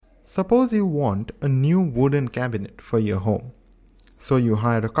Suppose you want a new wooden cabinet for your home. So you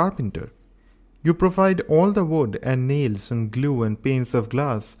hire a carpenter. You provide all the wood and nails and glue and panes of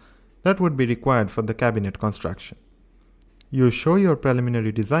glass that would be required for the cabinet construction. You show your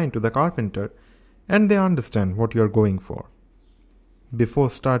preliminary design to the carpenter and they understand what you are going for. Before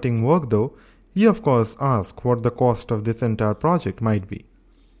starting work though, you of course ask what the cost of this entire project might be.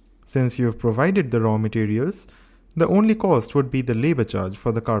 Since you have provided the raw materials, the only cost would be the labor charge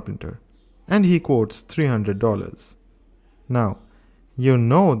for the carpenter, and he quotes $300. Now, you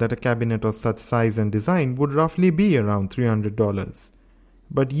know that a cabinet of such size and design would roughly be around $300,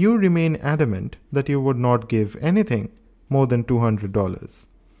 but you remain adamant that you would not give anything more than $200.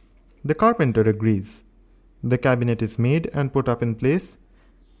 The carpenter agrees. The cabinet is made and put up in place.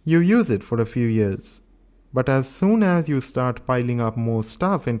 You use it for a few years, but as soon as you start piling up more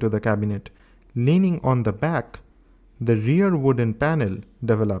stuff into the cabinet, leaning on the back, the rear wooden panel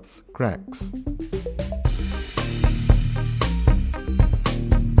develops cracks.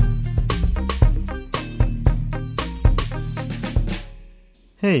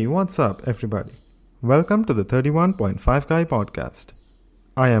 Hey, what's up, everybody? Welcome to the 31.5 Guy podcast.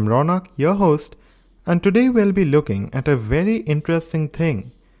 I am Ronak, your host, and today we'll be looking at a very interesting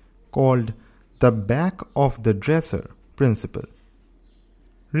thing called the back of the dresser principle.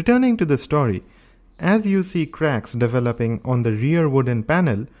 Returning to the story, as you see cracks developing on the rear wooden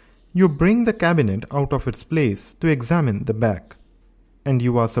panel, you bring the cabinet out of its place to examine the back. And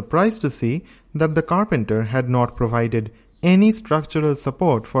you are surprised to see that the carpenter had not provided any structural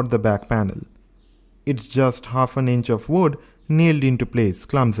support for the back panel. It's just half an inch of wood nailed into place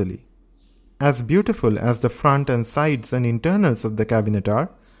clumsily. As beautiful as the front and sides and internals of the cabinet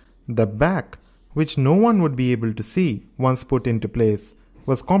are, the back, which no one would be able to see once put into place,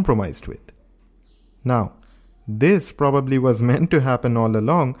 was compromised with. Now, this probably was meant to happen all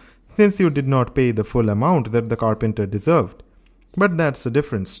along since you did not pay the full amount that the carpenter deserved, but that's a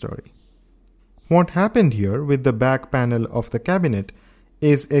different story. What happened here with the back panel of the cabinet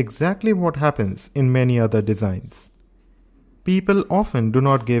is exactly what happens in many other designs. People often do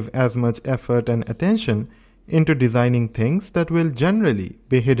not give as much effort and attention into designing things that will generally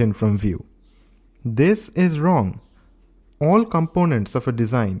be hidden from view. This is wrong. All components of a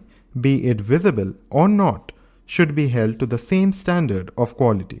design, be it visible or not, should be held to the same standard of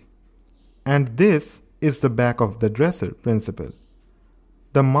quality. And this is the back of the dresser principle.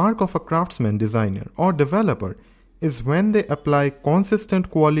 The mark of a craftsman, designer, or developer is when they apply consistent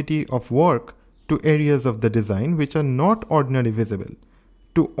quality of work to areas of the design which are not ordinarily visible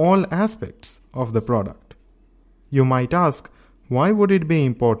to all aspects of the product. You might ask, why would it be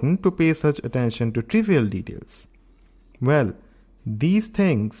important to pay such attention to trivial details? Well, these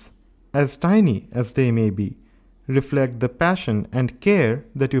things, as tiny as they may be, reflect the passion and care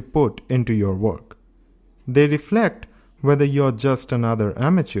that you put into your work. They reflect whether you're just another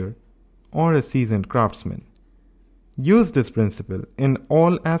amateur or a seasoned craftsman. Use this principle in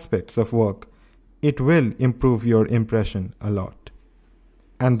all aspects of work. It will improve your impression a lot.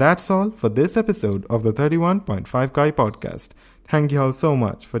 And that's all for this episode of the 31.5 Guy podcast. Thank you all so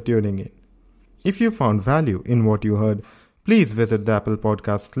much for tuning in. If you found value in what you heard, please visit the Apple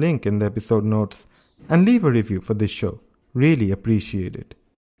Podcast link in the episode notes and leave a review for this show. Really appreciate it.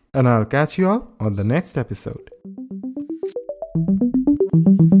 And I'll catch you all on the next episode.